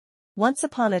Once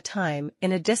upon a time,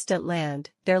 in a distant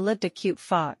land, there lived a cute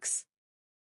fox.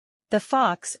 The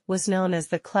fox was known as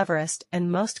the cleverest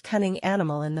and most cunning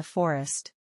animal in the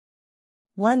forest.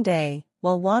 One day,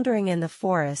 while wandering in the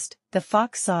forest, the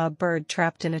fox saw a bird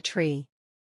trapped in a tree.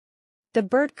 The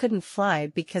bird couldn't fly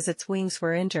because its wings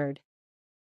were injured.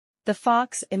 The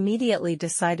fox immediately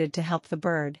decided to help the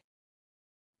bird.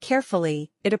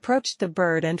 Carefully, it approached the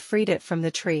bird and freed it from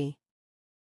the tree.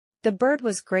 The bird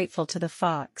was grateful to the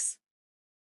fox.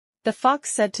 The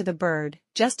fox said to the bird,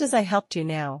 "Just as I helped you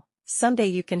now, someday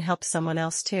you can help someone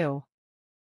else too."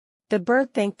 The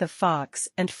bird thanked the fox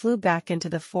and flew back into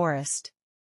the forest.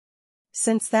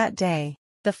 Since that day,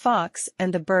 the fox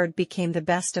and the bird became the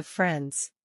best of friends.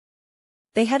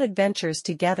 They had adventures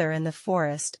together in the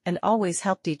forest and always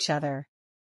helped each other.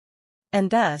 And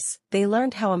thus, they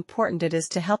learned how important it is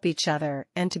to help each other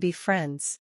and to be friends.